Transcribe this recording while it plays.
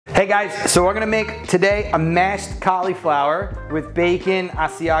Hey guys, so we're gonna make today a mashed cauliflower with bacon,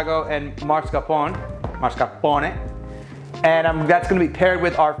 Asiago, and mascarpone. And that's gonna be paired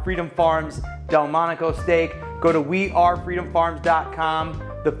with our Freedom Farms Delmonico steak. Go to wearefreedomfarms.com.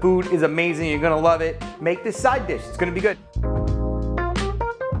 The food is amazing, you're gonna love it. Make this side dish, it's gonna be good.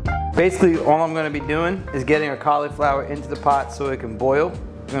 Basically, all I'm gonna be doing is getting our cauliflower into the pot so it can boil.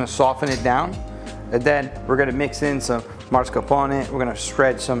 We're gonna soften it down. And then we're gonna mix in some mascarpone. We're gonna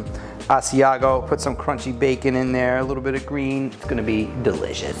shred some Asiago, put some crunchy bacon in there, a little bit of green. It's gonna be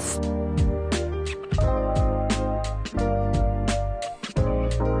delicious.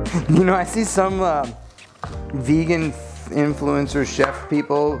 You know, I see some vegan influencer chef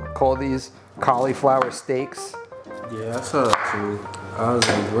people call these cauliflower steaks. Yeah, I saw that too. I was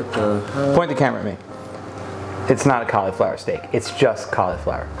like, what the hell? Point the camera at me. It's not a cauliflower steak. It's just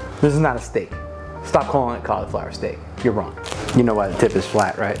cauliflower. This is not a steak. Stop calling it cauliflower steak. You're wrong. You know why the tip is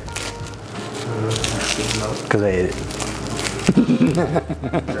flat, right? Because I ate it.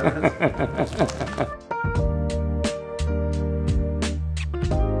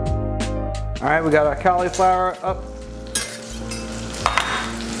 All right, we got our cauliflower up.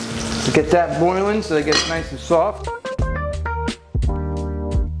 Let's get that boiling so it gets nice and soft.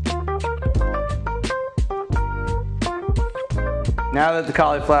 Now that the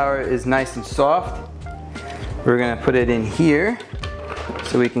cauliflower is nice and soft, we're gonna put it in here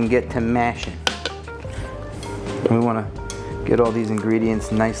so we can get to mashing. We wanna get all these ingredients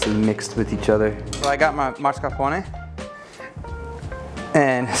nicely mixed with each other. So I got my mascarpone.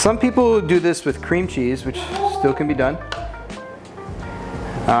 And some people do this with cream cheese, which still can be done.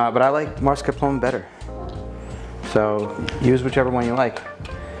 But I like mascarpone better. So use whichever one you like.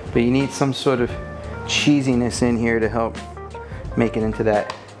 But you need some sort of cheesiness in here to help make it into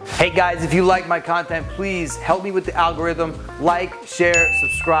that. Hey guys, if you like my content, please help me with the algorithm. Like, share,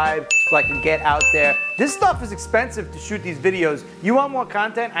 subscribe so I can get out there. This stuff is expensive to shoot these videos. You want more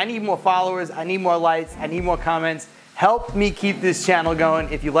content? I need more followers. I need more likes. I need more comments. Help me keep this channel going.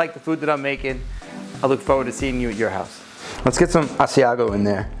 If you like the food that I'm making, I look forward to seeing you at your house. Let's get some Asiago in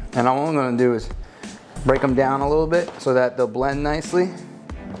there. And all I'm gonna do is break them down a little bit so that they'll blend nicely.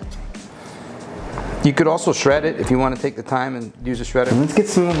 You could also shred it if you want to take the time and use a shredder. And let's get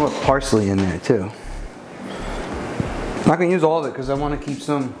some more parsley in there too. I'm not going to use all of it because I want to keep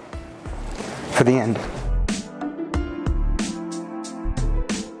some for the end.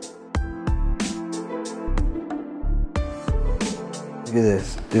 Look at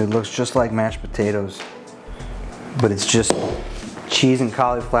this. Dude, it looks just like mashed potatoes. But it's just cheese and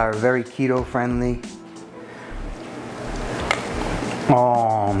cauliflower, very keto friendly.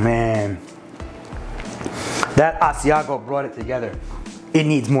 Oh man. That Asiago brought it together. It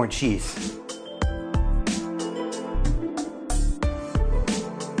needs more cheese.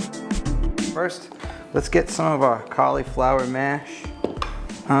 First, let's get some of our cauliflower mash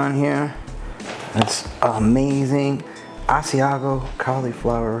on here. That's amazing. Asiago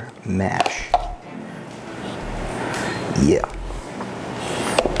cauliflower mash. Yeah.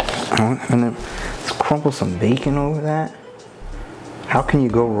 And then let's crumple some bacon over that. How can you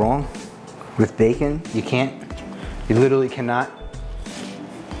go wrong with bacon? You can't. You literally cannot.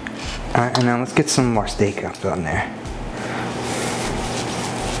 All right, and now let's get some more steak up on there.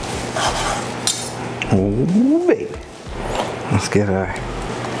 Ooh, baby. Let's get our,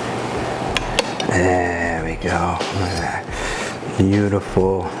 there we go. Look at that.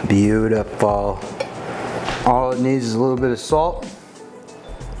 Beautiful, beautiful. All it needs is a little bit of salt.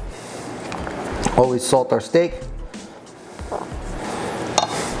 Always salt our steak.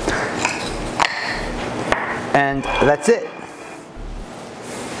 And that's it.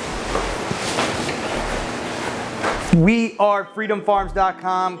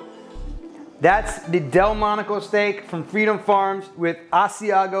 wearefreedomfarms.com. That's the Delmonico steak from Freedom Farms with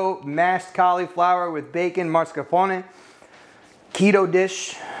Asiago mashed cauliflower with bacon, mascarpone. Keto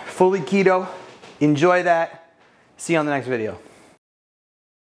dish, fully keto. Enjoy that. See you on the next video.